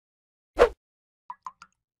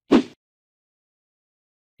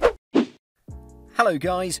Hello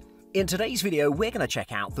guys, in today's video we're going to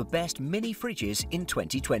check out the best mini fridges in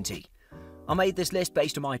 2020. I made this list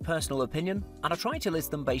based on my personal opinion and I tried to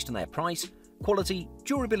list them based on their price, quality,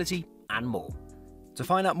 durability and more. To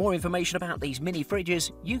find out more information about these mini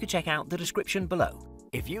fridges, you can check out the description below.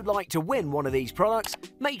 If you'd like to win one of these products,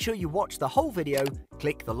 make sure you watch the whole video,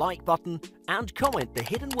 click the like button and comment the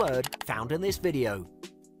hidden word found in this video.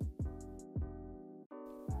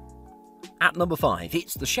 At number 5,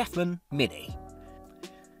 it's the Chefman Mini.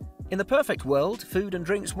 In the perfect world, food and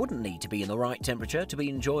drinks wouldn't need to be in the right temperature to be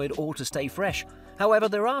enjoyed or to stay fresh. However,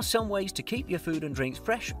 there are some ways to keep your food and drinks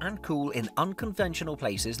fresh and cool in unconventional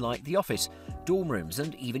places like the office, dorm rooms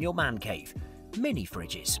and even your man cave. Mini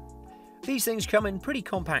fridges. These things come in pretty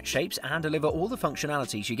compact shapes and deliver all the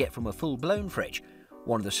functionalities you get from a full-blown fridge.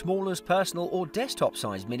 One of the smallest personal or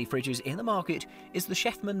desktop-sized mini fridges in the market is the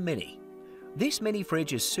Chefman Mini. This mini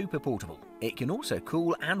fridge is super portable. It can also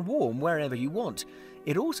cool and warm wherever you want.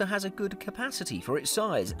 It also has a good capacity for its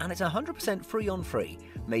size and it's 100% Freon-free,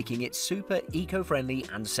 making it super eco-friendly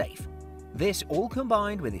and safe. This all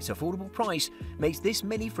combined with its affordable price makes this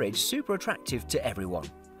mini fridge super attractive to everyone.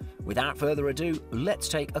 Without further ado, let's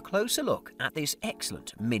take a closer look at this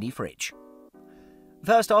excellent mini fridge.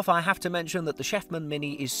 First off, I have to mention that the Chefman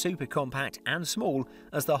Mini is super compact and small,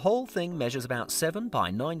 as the whole thing measures about 7 by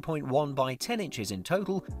 9.1 by 10 inches in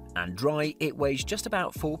total, and dry it weighs just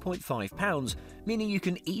about 4.5 pounds, meaning you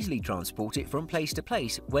can easily transport it from place to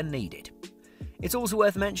place when needed. It's also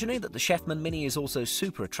worth mentioning that the Chefman Mini is also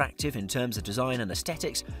super attractive in terms of design and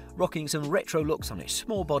aesthetics, rocking some retro looks on its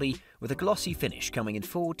small body with a glossy finish coming in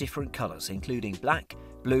 4 different colours including black,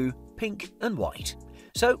 blue, pink and white.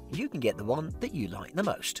 So you can get the one that you like the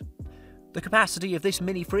most. The capacity of this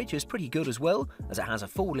mini fridge is pretty good as well, as it has a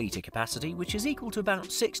 4-litre capacity which is equal to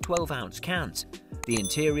about 6 12-ounce cans. The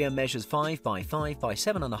interior measures 5 by 5 by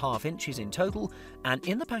 7.5 inches in total, and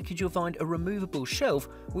in the package you'll find a removable shelf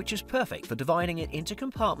which is perfect for dividing it into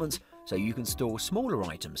compartments so you can store smaller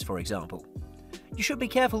items, for example. You should be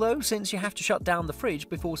careful though, since you have to shut down the fridge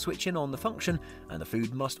before switching on the function, and the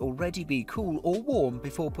food must already be cool or warm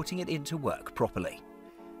before putting it into work properly.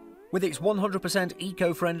 With its 100%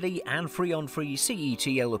 eco-friendly and Freon-free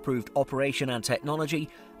CETL-approved operation and technology,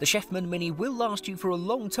 the Chefman Mini will last you for a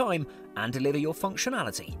long time and deliver your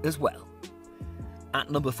functionality as well. At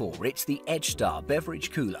number 4, it's the EdgeStar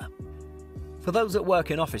Beverage Cooler. For those that work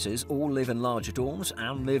in offices or live in larger dorms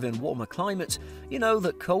and live in warmer climates, you know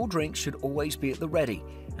that cold drinks should always be at the ready.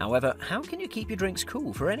 However, how can you keep your drinks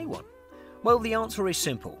cool for anyone? Well, the answer is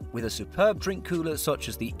simple, with a superb drink cooler such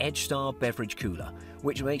as the EdgeStar Beverage Cooler,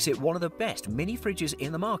 which makes it one of the best mini fridges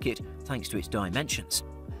in the market thanks to its dimensions.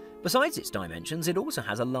 Besides its dimensions, it also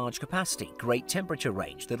has a large capacity, great temperature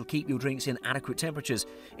range that'll keep your drinks in adequate temperatures.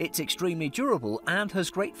 It's extremely durable and has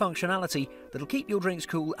great functionality that'll keep your drinks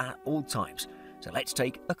cool at all times. So let's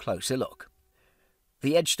take a closer look.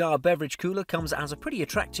 The EdgeStar Beverage Cooler comes as a pretty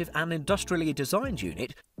attractive and industrially designed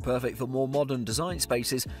unit, perfect for more modern design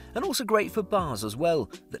spaces and also great for bars as well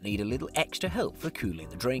that need a little extra help for cooling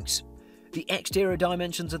the drinks. The exterior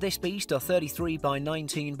dimensions of this beast are 33 by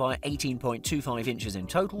 19 by 18.25 inches in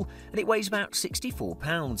total and it weighs about 64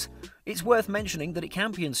 pounds. It's worth mentioning that it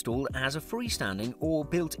can be installed as a freestanding or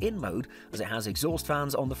built-in mode, as it has exhaust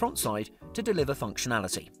fans on the front side to deliver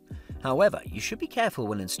functionality. However, you should be careful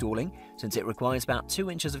when installing, since it requires about 2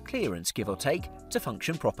 inches of clearance, give or take, to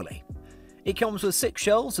function properly. It comes with 6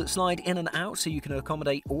 shelves that slide in and out so you can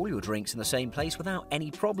accommodate all your drinks in the same place without any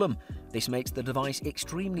problem. This makes the device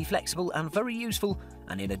extremely flexible and very useful,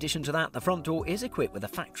 and in addition to that, the front door is equipped with a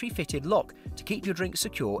factory-fitted lock to keep your drinks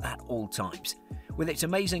secure at all times. With its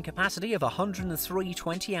amazing capacity of 103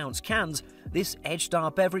 20-ounce cans, this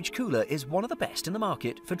EdgeStar Beverage Cooler is one of the best in the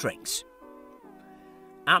market for drinks.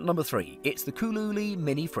 At number 3, it's the Coolooly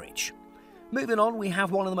Mini Fridge. Moving on, we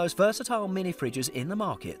have one of the most versatile mini fridges in the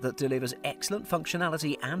market that delivers excellent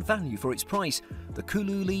functionality and value for its price, the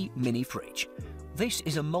Coolooly Mini Fridge. This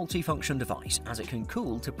is a multi-function device, as it can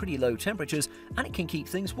cool to pretty low temperatures and it can keep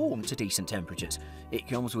things warm to decent temperatures. It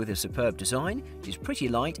comes with a superb design, is pretty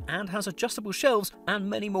light and has adjustable shelves and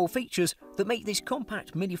many more features that make this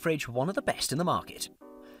compact mini fridge one of the best in the market.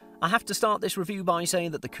 I have to start this review by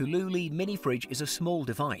saying that the Coolooly Mini Fridge is a small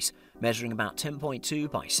device, measuring about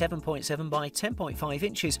 10.2 by 7.7 by 10.5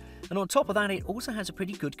 inches, and on top of that it also has a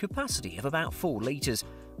pretty good capacity of about 4 litres,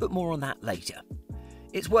 but more on that later.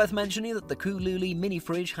 It's worth mentioning that the Coolooly Mini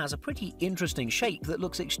Fridge has a pretty interesting shape that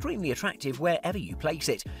looks extremely attractive wherever you place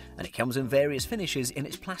it, and it comes in various finishes in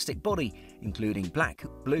its plastic body, including black,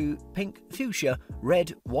 blue, pink, fuchsia,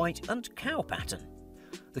 red, white and cow pattern.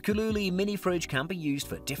 The Kululi mini fridge can be used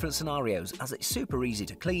for different scenarios as it's super easy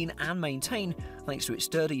to clean and maintain thanks to its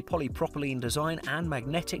sturdy polypropylene design and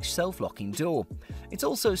magnetic self-locking door. It's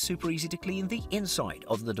also super easy to clean the inside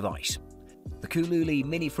of the device. The Kululi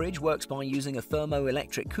mini fridge works by using a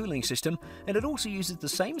thermoelectric cooling system, and it also uses the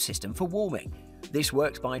same system for warming. This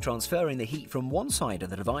works by transferring the heat from one side of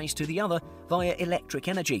the device to the other via electric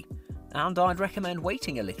energy. And I'd recommend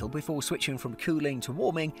waiting a little before switching from cooling to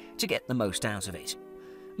warming to get the most out of it.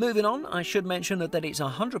 Moving on, I should mention that it's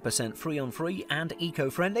 100% free-on-free and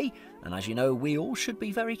eco-friendly, and as you know, we all should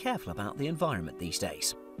be very careful about the environment these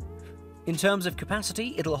days. In terms of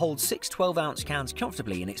capacity, it'll hold 6 12-ounce cans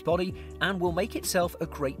comfortably in its body and will make itself a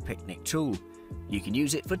great picnic tool. You can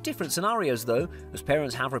use it for different scenarios though, as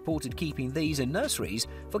parents have reported keeping these in nurseries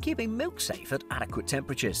for keeping milk safe at adequate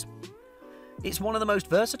temperatures. It's one of the most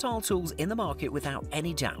versatile tools in the market without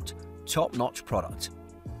any doubt. Top-notch product.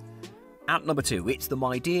 At number 2, it's the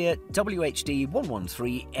Midea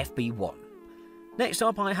WHD-113FB1. Next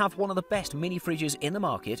up, I have one of the best mini fridges in the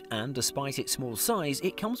market, and despite its small size,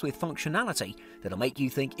 it comes with functionality that'll make you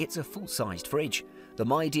think it's a full-sized fridge. The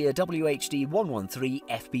Midea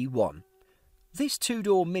WHD-113FB1. This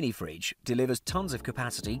two-door mini fridge delivers tons of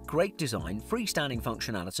capacity, great design, freestanding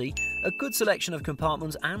functionality, a good selection of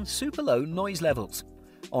compartments and super low noise levels.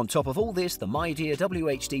 On top of all this, the Midea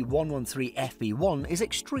WHD-113FB1 is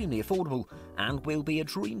extremely affordable and will be a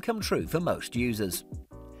dream come true for most users.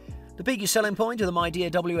 The biggest selling point of the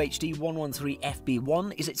Midea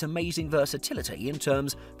WHD-113FB1 is its amazing versatility in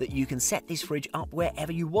terms that you can set this fridge up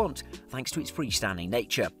wherever you want, thanks to its freestanding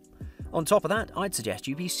nature. On top of that, I'd suggest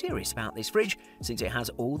you be serious about this fridge, since it has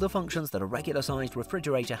all the functions that a regular-sized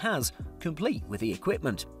refrigerator has, complete with the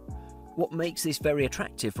equipment. What makes this very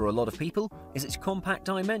attractive for a lot of people is its compact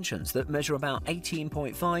dimensions that measure about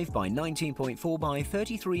 18.5 by 19.4 by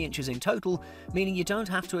 33 inches in total, meaning you don't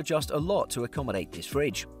have to adjust a lot to accommodate this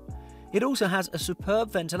fridge. It also has a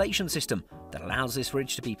superb ventilation system that allows this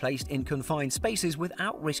fridge to be placed in confined spaces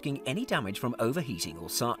without risking any damage from overheating or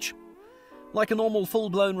such. Like a normal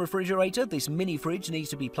full-blown refrigerator, this mini fridge needs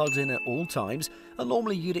to be plugged in at all times, and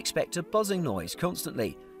normally you'd expect a buzzing noise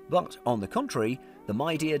constantly. But on the contrary, the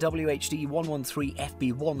Midea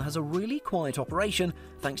WHD-113FB1 has a really quiet operation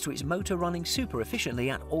thanks to its motor running super efficiently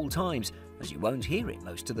at all times, as you won't hear it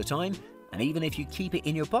most of the time, and even if you keep it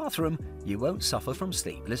in your bathroom, you won't suffer from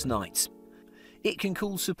sleepless nights. It can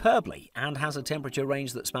cool superbly and has a temperature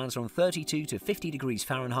range that spans from 32 to 50 degrees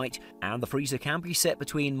Fahrenheit, and the freezer can be set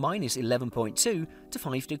between -11.2 to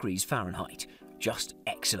 5 degrees Fahrenheit. Just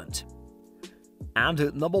excellent. And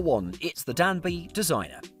at number 1, it's the Danby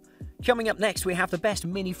Designer. Coming up next, we have the best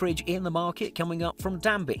mini fridge in the market coming up from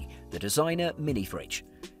Danby, the Designer Mini Fridge.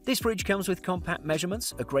 This fridge comes with compact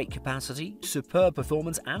measurements, a great capacity, superb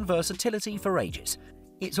performance and versatility for ages.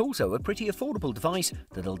 It's also a pretty affordable device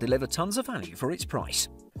that'll deliver tons of value for its price.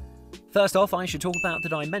 First off, I should talk about the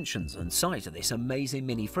dimensions and size of this amazing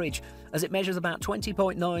mini fridge, as it measures about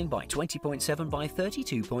 20.9 by 20.7 by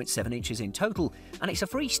 32.7 inches in total, and it's a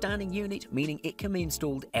freestanding unit, meaning it can be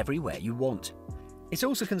installed everywhere you want. It's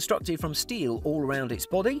also constructed from steel all around its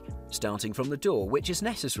body, starting from the door, which is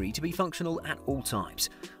necessary to be functional at all times.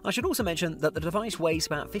 I should also mention that the device weighs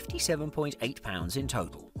about 57.8 pounds in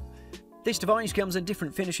total. This device comes in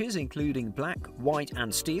different finishes, including black, white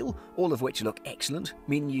and steel, all of which look excellent,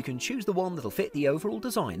 meaning you can choose the one that'll fit the overall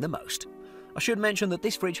design the most. I should mention that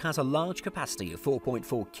this fridge has a large capacity of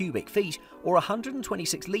 4.4 cubic feet or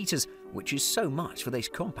 126 litres, which is so much for this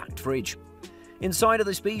compact fridge. Inside of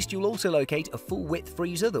this beast, you'll also locate a full-width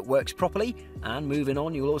freezer that works properly, and moving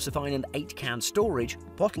on, you'll also find an 8-can storage,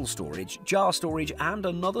 bottle storage, jar storage, and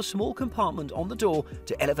another small compartment on the door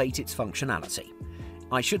to elevate its functionality.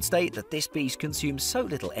 I should state that this beast consumes so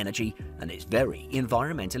little energy and is very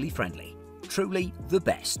environmentally friendly. Truly the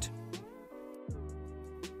best.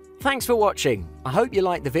 Thanks for watching. I hope you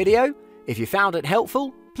liked the video. If you found it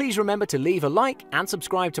helpful, please remember to leave a like and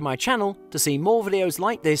subscribe to my channel to see more videos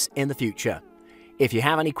like this in the future. If you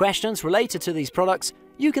have any questions related to these products,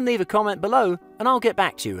 you can leave a comment below and I'll get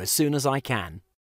back to you as soon as I can.